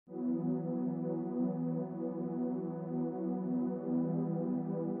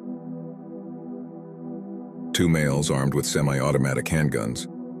Two males armed with semi-automatic handguns,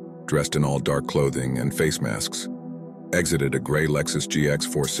 dressed in all dark clothing and face masks, exited a gray Lexus GX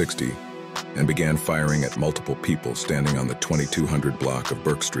 460 and began firing at multiple people standing on the 2200 block of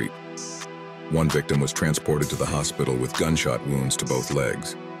Berks Street. One victim was transported to the hospital with gunshot wounds to both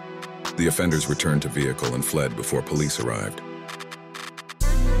legs. The offenders returned to vehicle and fled before police arrived.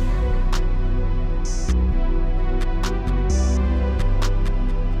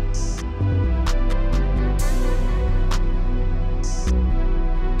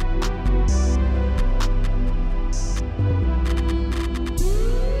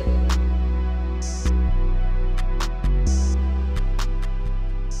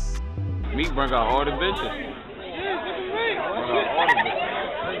 Meek bring out all the bitches.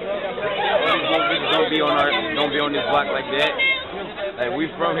 Don't be on this block like that. Like, we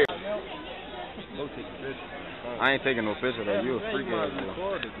from here. I ain't taking no picture. Like, you a freak ass.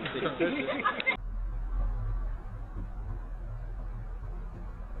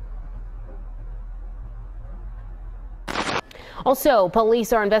 Also,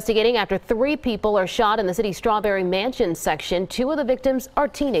 police are investigating after 3 people are shot in the city's Strawberry Mansion section. 2 of the victims are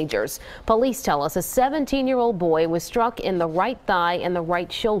teenagers. Police tell us a 17-year-old boy was struck in the right thigh and the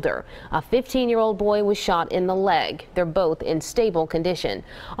right shoulder. A 15-year-old boy was shot in the leg. They're both in stable condition.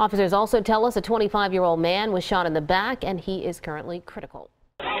 Officers also tell us a 25-year-old man was shot in the back and he is currently critical.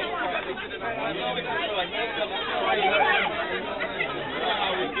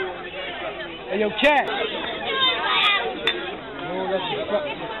 Hey, yo, cat.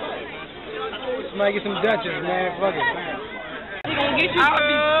 Somebody get some Dutchess, man. Fuck it. He gonna get you. I'll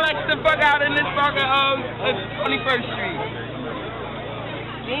be flexed the fuck out in this fucking 21st Street.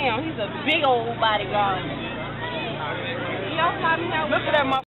 Damn, he's a big old bodyguard. Look at that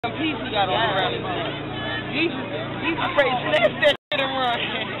motherfucking piece he got on around his neck. He's afraid to snatch that shit and run.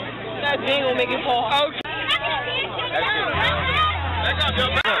 That ain't gonna make it fall. Okay.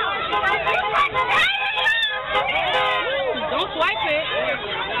 Don't swipe it.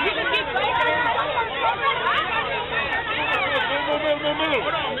 You can keep swiping.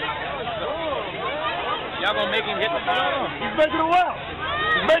 Y'all gonna make him hit the floor? He's making a left.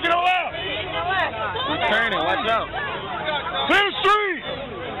 He's making a left. He's turning. Watch out. Clear street.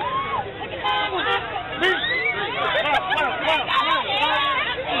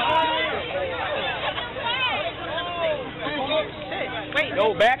 Wait,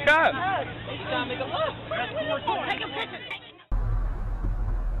 no, back up.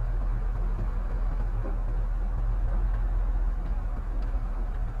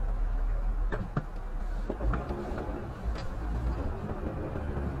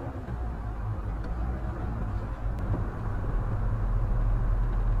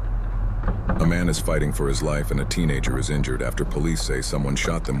 A man is fighting for his life and a teenager is injured after police say someone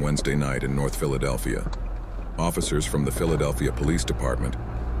shot them Wednesday night in North Philadelphia. Officers from the Philadelphia Police Department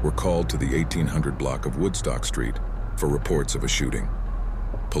were called to the 1800 block of Woodstock Street for reports of a shooting.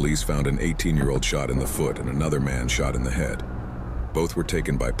 Police found an 18-year-old shot in the foot and another man shot in the head. Both were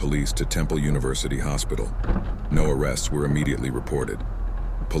taken by police to Temple University Hospital. No arrests were immediately reported.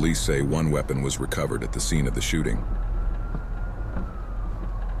 Police say one weapon was recovered at the scene of the shooting.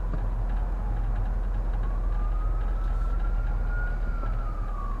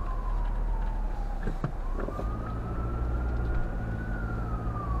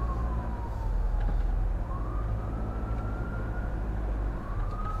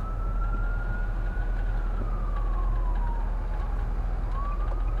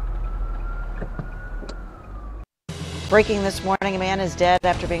 Breaking this morning, a man is dead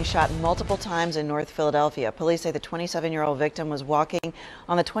after being shot multiple times in North Philadelphia. Police say the 27-year-old victim was walking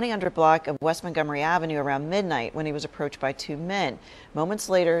on the 2000 block of West Montgomery Avenue around midnight when he was approached by 2 men. Moments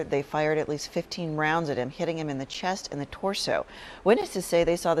later, they fired at least 15 rounds at him, hitting him in the chest and the torso. Witnesses say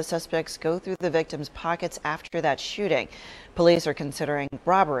they saw the suspects go through the victim's pockets after that shooting. Police are considering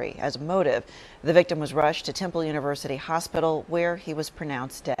robbery as a motive. The victim was rushed to Temple University Hospital, where he was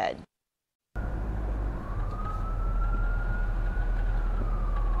pronounced dead.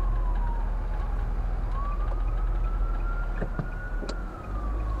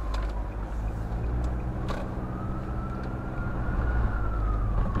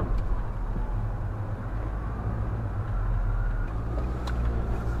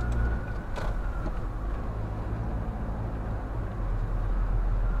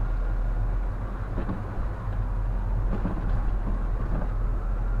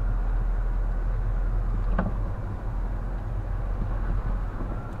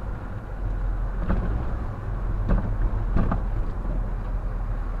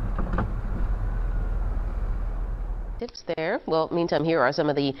 tips there. Well, meantime, here are some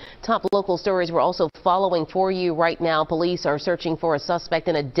of the top local stories we're also following for you right now. Police are searching for a suspect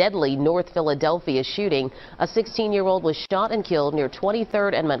in a deadly North Philadelphia shooting. A 16-year-old was shot and killed near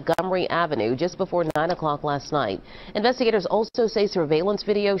 23rd and Montgomery Avenue just before 9 o'clock last night. Investigators also say surveillance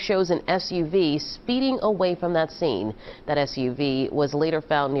video shows an SUV speeding away from that scene. That SUV was later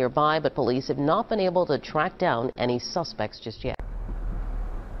found nearby, but police have not been able to track down any suspects just yet.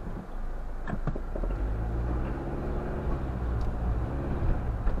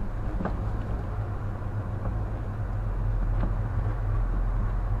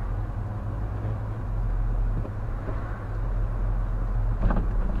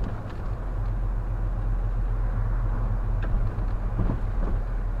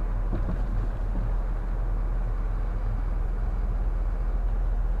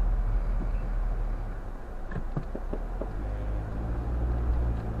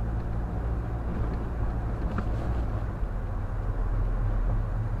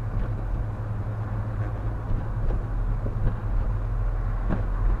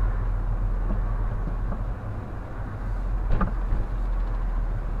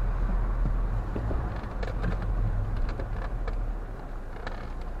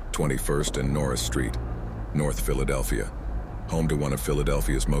 (21st and Norris Street, North Philadelphia, home to one of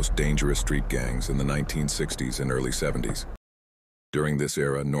Philadelphia's most dangerous street gangs in the 1960s and early 70s. During this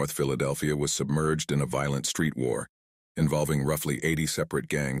era, North Philadelphia was submerged in a violent street war, involving roughly 80 separate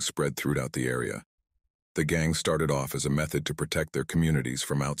gangs spread throughout the area. The gangs started off as a method to protect their communities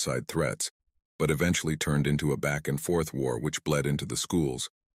from outside threats, but eventually turned into a back-and-forth war which bled into the schools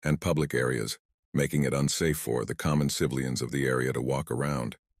and public areas, making it unsafe for the common civilians of the area to walk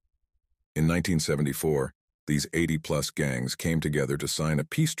around. In 1974, these 80-plus gangs came together to sign a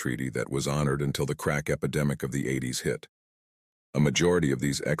peace treaty that was honored until the crack epidemic of the 80s hit. A majority of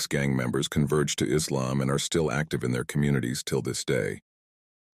these ex-gang members converged to Islam and are still active in their communities till this day.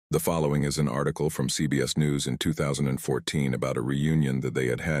 The following is an article from CBS News in 2014 about a reunion that they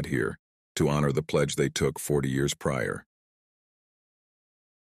had here to honor the pledge they took 40 years prior.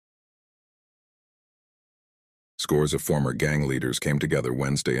 Scores of former gang leaders came together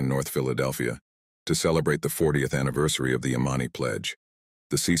Wednesday in North Philadelphia to celebrate the 40th anniversary of the Imani Pledge,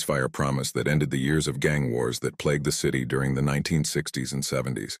 the ceasefire promise that ended the years of gang wars that plagued the city during the 1960s and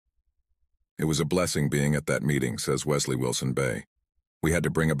 70s. It was a blessing being at that meeting, says Wesley Wilson Bay. We had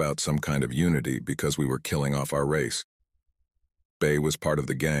to bring about some kind of unity because we were killing off our race. Bay was part of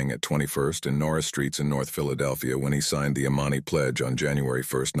the gang at 21st and Norris Streets in North Philadelphia when he signed the Imani Pledge on January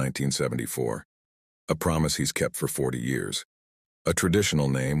 1, 1974. A promise he's kept for 40 years. A traditional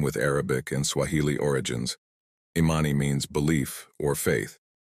name with Arabic and Swahili origins, Imani means belief or faith.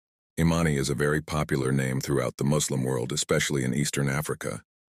 Imani is a very popular name throughout the Muslim world, especially in Eastern Africa.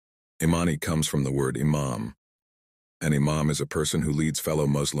 Imani comes from the word imam. An imam is a person who leads fellow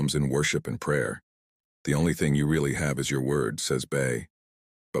Muslims in worship and prayer. The only thing you really have is your word, says Bay.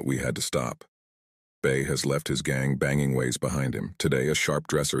 But we had to stop. Bay has left his gang banging ways behind him. Today, a sharp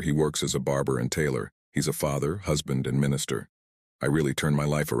dresser, he works as a barber and tailor. He's a father, husband, and minister. I really turned my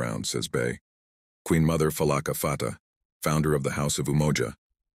life around, says Bay. Queen Mother Falaka Fata, founder of the House of Umoja,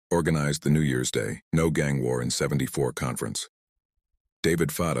 organized the New Year's Day, No Gang War in 74 conference. David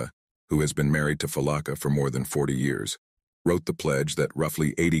Fata, who has been married to Falaka for more than 40 years, wrote the pledge that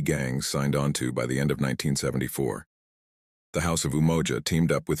roughly 80 gangs signed onto by the end of 1974. The House of Umoja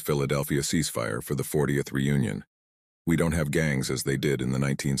teamed up with Philadelphia Ceasefire for the 40th reunion. We don't have gangs as they did in the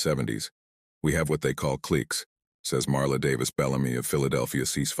 1970s. We have what they call cliques, says Marla Davis Bellamy of Philadelphia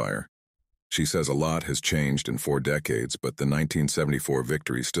Ceasefire. She says a lot has changed in 4 decades, but the 1974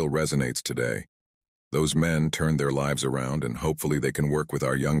 victory still resonates today. Those men turned their lives around, and hopefully they can work with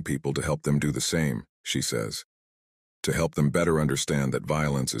our young people to help them do the same, she says. To help them better understand that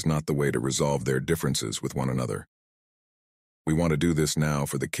violence is not the way to resolve their differences with one another. We want to do this now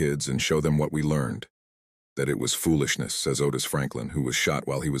for the kids and show them what we learned. That it was foolishness, says Otis Franklin, who was shot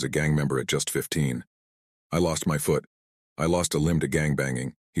while he was a gang member at just 15. I lost my foot. I lost a limb to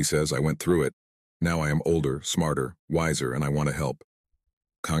gangbanging. He says, I went through it. Now I am older, smarter, wiser, and I want to help.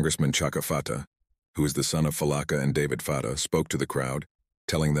 Congressman Chaka Fata, who is the son of Falaka and David Fata, spoke to the crowd,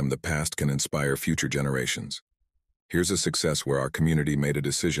 telling them the past can inspire future generations. Here's a success where our community made a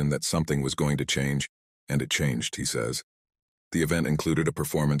decision that something was going to change, and it changed, he says. The event included a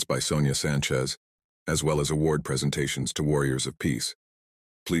performance by Sonia Sanchez, as well as award presentations to Warriors of Peace.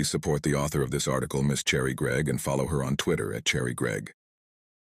 Please support the author of this article, Miss Cherry Gregg, and follow her on Twitter at Cherry Gregg.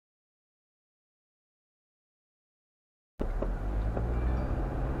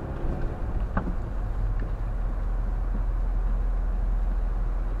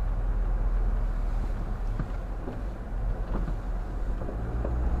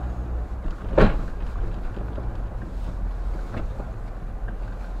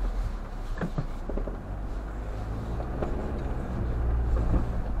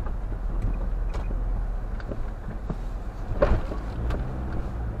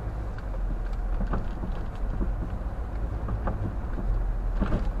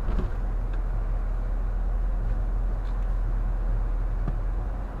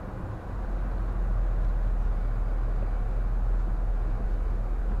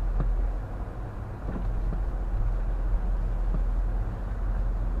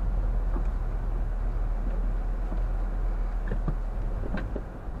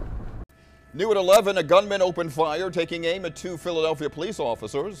 New at 11, a gunman opened fire, taking aim at 2 Philadelphia police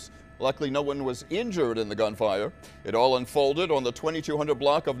officers. Luckily, no one was injured in the gunfire. It all unfolded on the 2200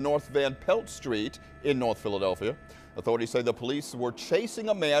 block of North Van Pelt Street in North Philadelphia. Authorities say the police were chasing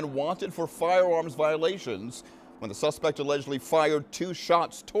a man wanted for firearms violations when the suspect allegedly fired 2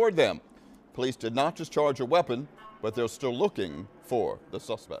 shots toward them. Police did not discharge a weapon, but they're still looking for the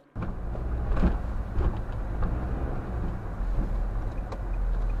suspect.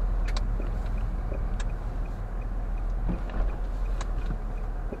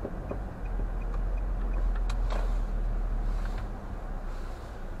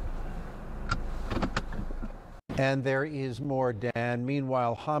 And there is more, Dan.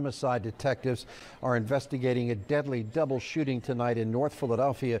 Meanwhile, homicide detectives are investigating a deadly double shooting tonight in North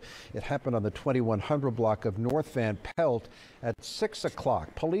Philadelphia. It happened on the 2100 block of North Van Pelt at 6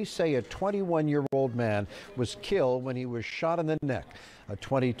 o'clock. Police say a 21-year-old man was killed when he was shot in the neck. A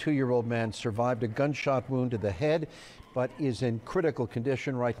 22-year-old man survived a gunshot wound to the head, but is in critical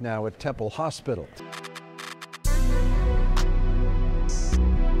condition right now at Temple Hospital.